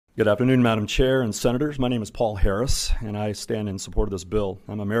Good afternoon, Madam Chair and Senators. My name is Paul Harris, and I stand in support of this bill.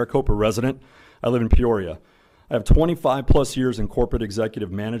 I'm a Maricopa resident. I live in Peoria. I have 25 plus years in corporate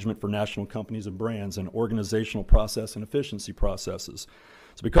executive management for national companies and brands and organizational process and efficiency processes.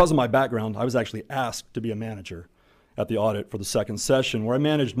 So because of my background, I was actually asked to be a manager at the audit for the second session, where I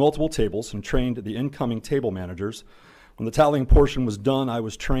managed multiple tables and trained the incoming table managers. When the tallying portion was done, I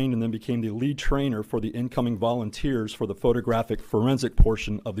was trained and then became the lead trainer for the incoming volunteers for the photographic forensic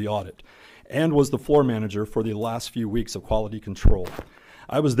portion of the audit, and was the floor manager for the last few weeks of quality control.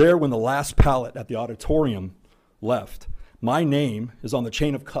 I was there when the last pallet at the auditorium left. My name is on the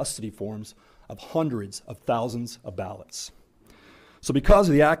chain of custody forms of hundreds of thousands of ballots. So because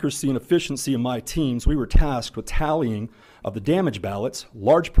of the accuracy and efficiency of my teams, we were tasked with tallying of the damaged ballots,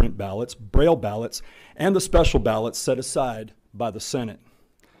 large print ballots, braille ballots, and the special ballots set aside by the Senate.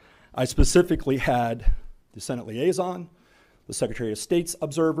 I specifically had the Senate liaison, the Secretary of State's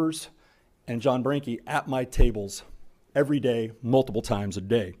observers, and John Branke at my tables every day, multiple times a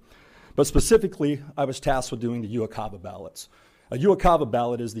day. But specifically, I was tasked with doing the UOCAVA ballots. A UOCAVA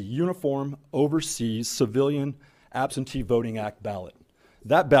ballot is the Uniform Overseas Civilian Absentee Voting Act ballot.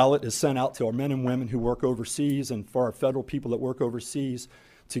 That ballot is sent out to our men and women who work overseas and for our federal people that work overseas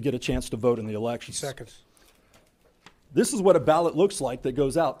to get a chance to vote in the elections. Seconds. This is what a ballot looks like that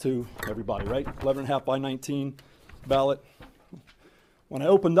goes out to everybody, right? 11.5 by 19 ballot. When I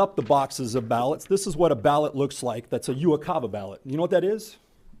opened up the boxes of ballots, this is what a ballot looks like that's a UOCAVA ballot. You know what that is?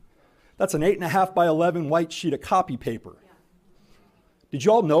 That's an 8.5 by 11 white sheet of copy paper. Yeah. Did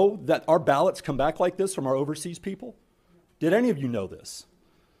you all know that our ballots come back like this from our overseas people? Did any of you know this?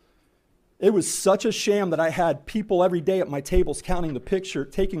 It was such a sham that I had people every day at my tables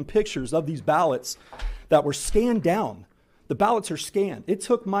taking pictures of these ballots that were scanned down. The ballots are scanned. It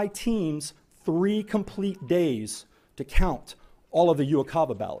took my teams 3 complete days to count all of the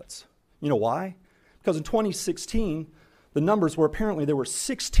UOCAVA ballots. You know why? Because in 2016, the numbers were apparently there were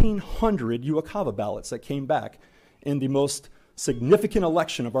 1,600 UOCAVA ballots that came back in the most significant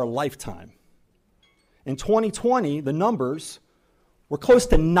election of our lifetime. In 2020, the numbers were close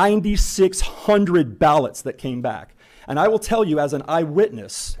to 9,600 ballots that came back. And I will tell you as an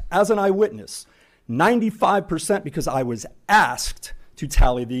eyewitness, 95%, because I was asked to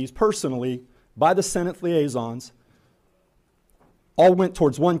tally these personally by the Senate liaisons, all went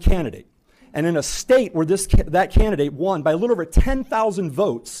towards one candidate. And in a state where that candidate won by a little over 10,000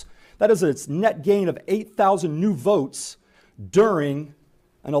 votes, that is its net gain of 8,000 new votes during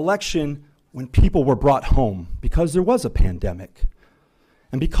an election when people were brought home because there was a pandemic.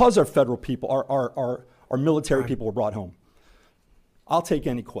 And because our federal people, our military people were brought home. I'll take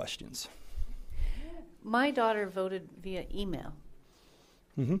any questions. My daughter voted via email.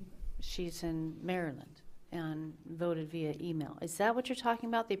 Mm-hmm. She's in Maryland and voted via email. Is that what you're talking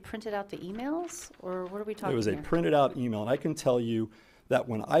about? They printed out the emails? Or what are we talking about? It was here? a printed out email. And I can tell you that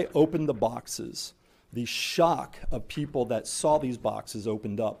when I opened the boxes, the shock of people that saw these boxes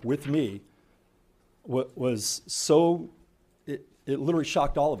opened up with me was so, it literally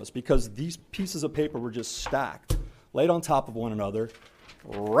shocked all of us because these pieces of paper were just stacked, laid on top of one another,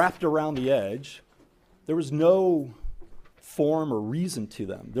 wrapped around the edge. There was no form or reason to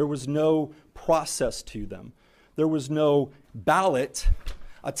them. There was no process to them. There was no ballot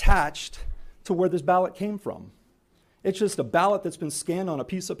attached to where this ballot came from. It's just a ballot that's been scanned on a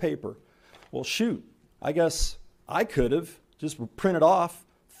piece of paper. Well, shoot, I guess I could have just printed off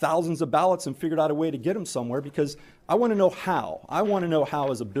thousands of ballots and figured out a way to get them somewhere because I want to know how. I want to know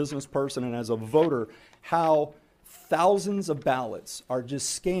how, as a business person and as a voter, how thousands of ballots are just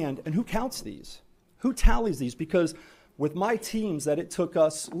scanned and who counts these? Who tallies these? Because with my teams that it took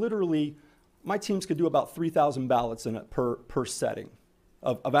us literally, my teams could do about 3,000 ballots in it per setting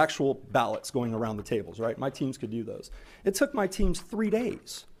of actual ballots going around the tables, right? My teams could do those. It took my teams 3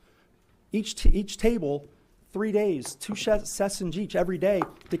 days. Each table, 3 days, 2 sessions each every day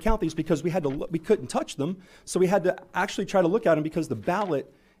to count these because we couldn't touch them, so we had to actually try to look at them because the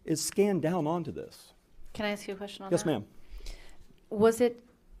ballot is scanned down onto this. Can I ask you a question on that? Yes, ma'am. Was it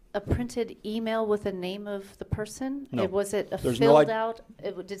a printed email with the name of the person? No. Was it a There's filled out?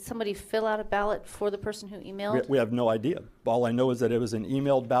 Did somebody fill out a ballot for the person who emailed? We have no idea. All I know is that it was an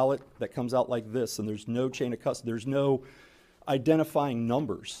emailed ballot that comes out like this, and there's no chain of custody. There's no identifying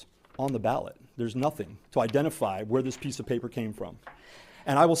numbers on the ballot. There's nothing to identify where this piece of paper came from.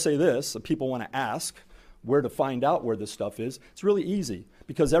 And I will say this, if people want to ask where to find out where this stuff is, it's really easy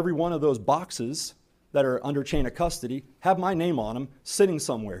because every one of those boxes that are under chain of custody have my name on them sitting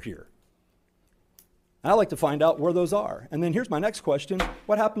somewhere here. And I like to find out where those are. And then here's my next question.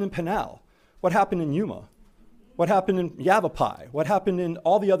 What happened in Pinal? What happened in Yuma? What happened in Yavapai? What happened in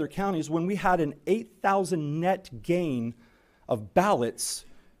all the other counties when we had an 8,000 net gain of ballots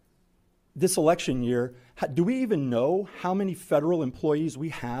this election year? Do we even know how many federal employees we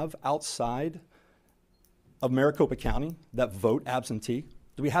have outside of Maricopa County that vote absentee?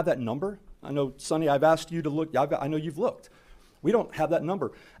 Do we have that number? I know, Sonny, I've asked you to look. I know you've looked. We don't have that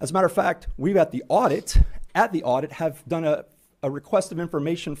number. As a matter of fact, we've at the audit have done a request of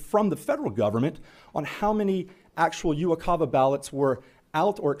information from the federal government on how many actual UOCAVA ballots were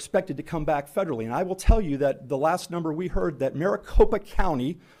out or expected to come back federally. And I will tell you that the last number we heard, that Maricopa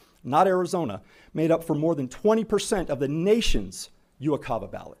County, not Arizona, made up for more than 20% of the nation's UOCAVA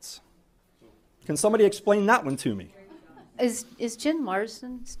ballots. Can somebody explain that one to me? Is Jen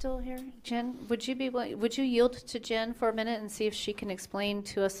Marsden still here? Jen, would you yield to Jen for a minute and see if she can explain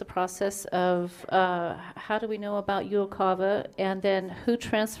to us the process of how do we know about UOCAVA, and then who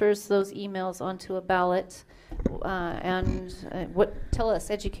transfers those emails onto a ballot,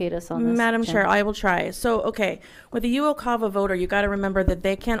 educate us on this. Madam Jen. Chair, I will try. So, okay, with a UOCAVA voter, you got to remember that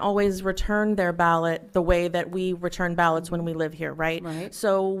they can't always return their ballot the way that we return ballots when we live here, right? Right.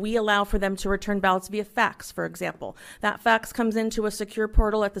 So we allow for them to return ballots via fax, for example. That fax comes into a secure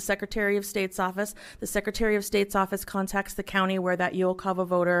portal at the Secretary of State's office. The Secretary of State's office contacts the county where that UOCAVA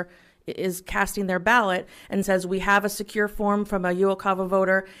voter is casting their ballot and says, we have a secure form from a UOCAVA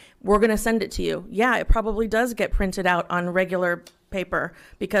voter. We're going to send it to you. Yeah, it probably does get printed out on regular paper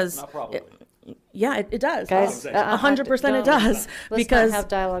because Not probably. it does. Guys, 100% it does, because not have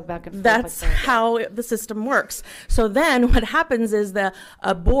dialogue back and forth. that's like that. how the system works. So then what happens is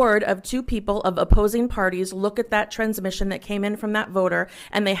a board of two people of opposing parties look at that transmission that came in from that voter,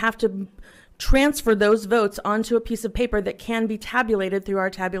 and they have to transfer those votes onto a piece of paper that can be tabulated through our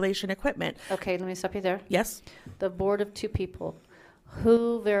tabulation equipment. Okay, let me stop you there. Yes? The board of two people,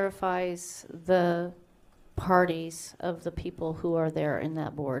 who verifies the parties of the people who are there in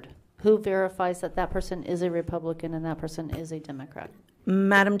that board? Who verifies that that person is a Republican and that person is a Democrat?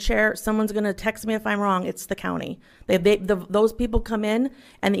 Madam Chair, someone's going to text me if I'm wrong. It's the county. Those people come in,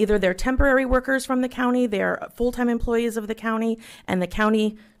 and either they're temporary workers from the county, they're full-time employees of the county, and the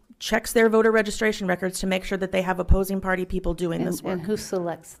county checks their voter registration records to make sure that they have opposing party people doing this work. And who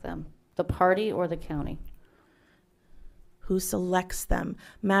selects them? The party or the county? Who selects them?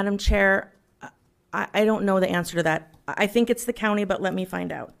 Madam Chair, I don't know the answer to that. I think it's the county, but let me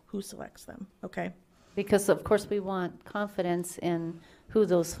find out who selects them. Okay. Because of course we want confidence in who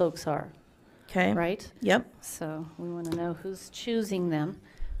those folks are, Okay. right? Yep. So we want to know who's choosing them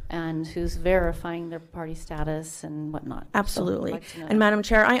and who's verifying their party status and whatnot. So I'd Absolutely. like to know And Madam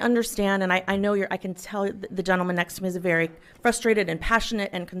Chair, I understand, and I know I can tell the gentleman next to me is very frustrated and passionate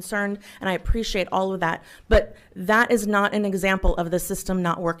and concerned, and I appreciate all of that. But that is not an example of the system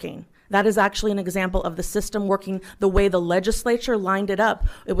not working. That is actually an example of the system working the way the legislature lined it up.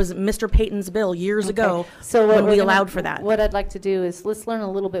 It was Mr. Payton's bill years ago So when we're we gonna- allowed for that. What I'd like to do is let's learn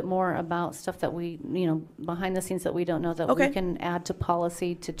a little bit more about stuff that we, behind the scenes that we don't know, that Okay. we can add to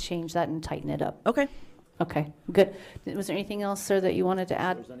policy to change that and tighten it up. Okay. Okay, good. Was there anything else, sir, that you wanted to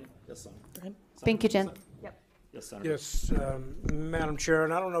add? Yes, Senator. Thank you, Jen. Yes, Senator. Yes, Madam Chair,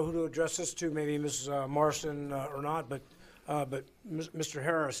 and I don't know who to address this to, maybe Mrs. Marston or not, but Mr.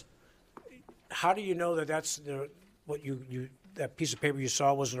 Harris, how do you know that that's that piece of paper you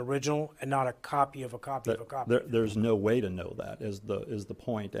saw was an original and not a copy of a copy of a copy? There's no way to know that is the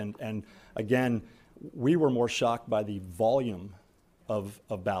point. And again, we were more shocked by the volume of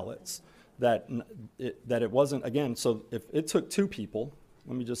ballots that it wasn't, again, so if it took two people,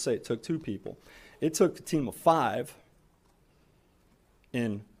 let me just say it took two people. It took a team of 5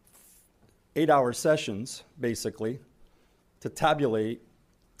 in 8-hour sessions, basically, to tally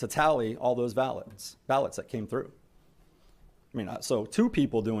all those ballots that came through. I mean, so 2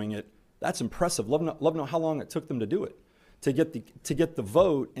 people doing it, that's impressive. Love to know how long it took them to do it, to get the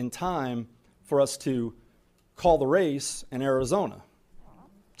vote in time for us to call the race in Arizona.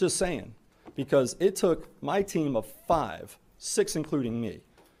 Just saying, because it took my team of 5, 6 including me,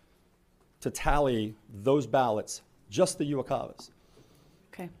 to tally those ballots, just the UOCAVAs.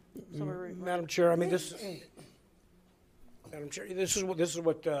 Okay. Madam Chair, I mean, Madam Chair, this is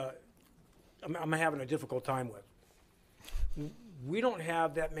what I'm having a difficult time with. We don't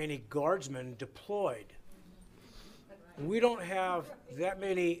have that many guardsmen deployed. We don't have that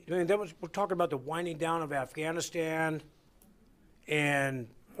many. I mean, we're talking about the winding down of Afghanistan and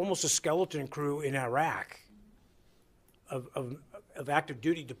almost a skeleton crew in Iraq of active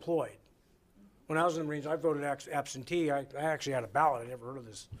duty deployed. When I was in the Marines, I voted absentee. I actually had a ballot. I never heard of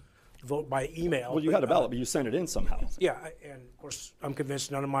this vote by email. Well, you had a ballot, but you sent it in somehow. Yeah, and of course, I'm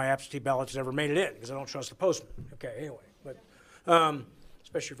convinced none of my absentee ballots ever made it in, because I don't trust the postman. Okay, anyway, but,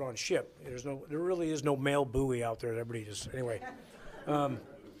 especially if you're on ship, there really is no mail buoy out there that everybody just, anyway. But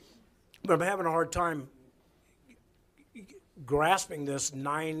I'm having a hard time grasping this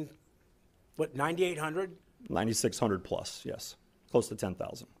 9,800? 9,600 plus, yes. Close to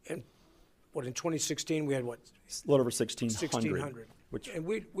 10,000. And what, in 2016, we had what? A little over 1,600. 1,600. Which And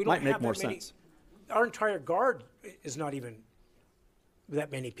we don't might make have more that many. sense. Our entire guard is not even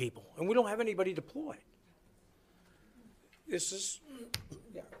that many people, and we don't have anybody deployed. This is,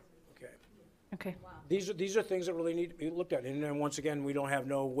 yeah, okay. Okay. These are things that really need to be looked at. And then once again, we don't have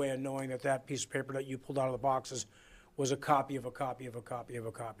no way of knowing that that piece of paper that you pulled out of the boxes was a copy of a copy of a copy of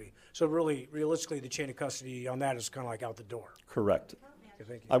a copy. So really, realistically, the chain of custody on that is kind of like out the door. Correct. Okay,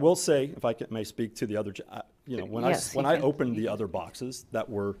 thank you. I will say, if I may speak to the other, when Yes, when you I can. opened the other boxes that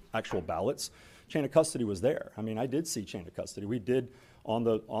were actual ballots, chain of custody was there. I mean, I did see chain of custody. We did on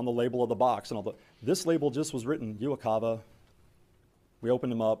the label of the box and all this label just was written Uwakava. We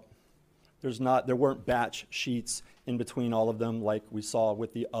opened them up. There weren't batch sheets in between all of them like we saw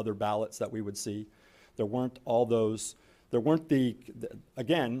with the other ballots that we would see. There weren't all those. There weren't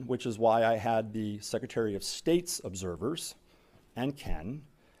again, which is why I had the Secretary of State's observers and Ken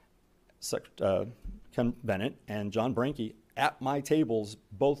Bennett and John Branke at my tables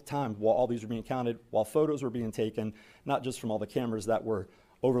both times while all these were being counted, while photos were being taken, not just from all the cameras that were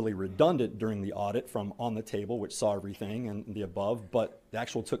overly redundant during the audit from on the table, which saw everything and the above, but they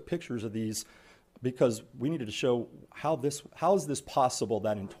actually took pictures of these because we needed to show how is this possible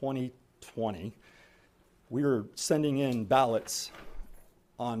that in 2020 we were sending in ballots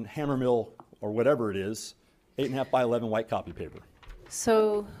on hammer mill or whatever it is, 8.5 by 11 white copy paper.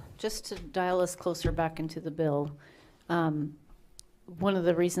 So just to dial us closer back into the bill, one of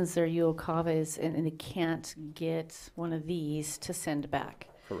the reasons they're Uwakava is, and they can't get one of these to send back.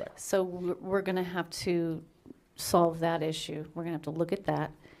 Correct. So we're going to have to solve that issue. We're going to have to look at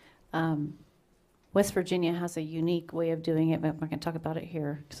that. West Virginia has a unique way of doing it, but we're going to talk about it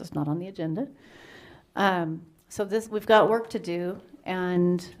here because it's not on the agenda. So we've got work to do,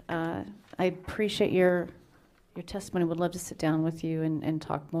 and I appreciate your testimony. Would love to sit down with you and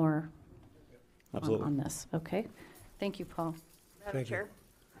talk more on this. Okay. Thank you, Paul. Madam Thank you. Chair,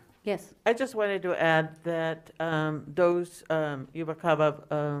 Yes. I just wanted to add that those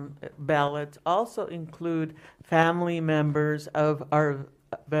Uwakava ballots also include family members of our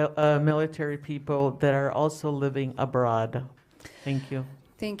military people that are also living abroad. Thank you.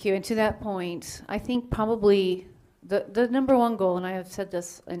 Thank you. And to that point, I think probably the number one goal, and I have said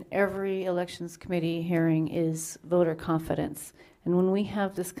this in every elections committee hearing, is voter confidence. And when we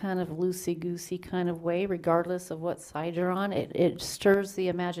have this kind of loosey-goosey kind of way, regardless of what side you're on, it stirs the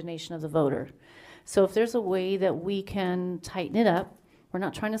imagination of the voter. So if there's a way that we can tighten it up, we're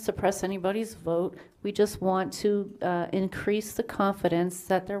not trying to suppress anybody's vote. We just want to increase the confidence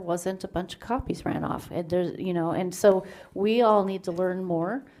that there wasn't a bunch of copies ran off. And there's, and so we all need to learn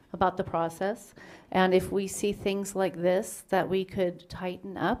more about the process. And if we see things like this that we could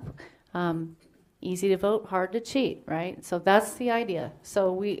tighten up, easy to vote, hard to cheat, right? So that's the idea.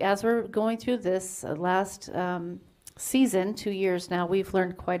 So as we're going through this last season, 2 years now, we've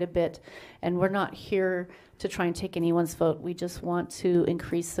learned quite a bit, and we're not here to try and take anyone's vote. We just want to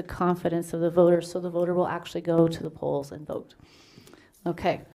increase the confidence of the voter so the voter will actually go to the polls and vote. Okay,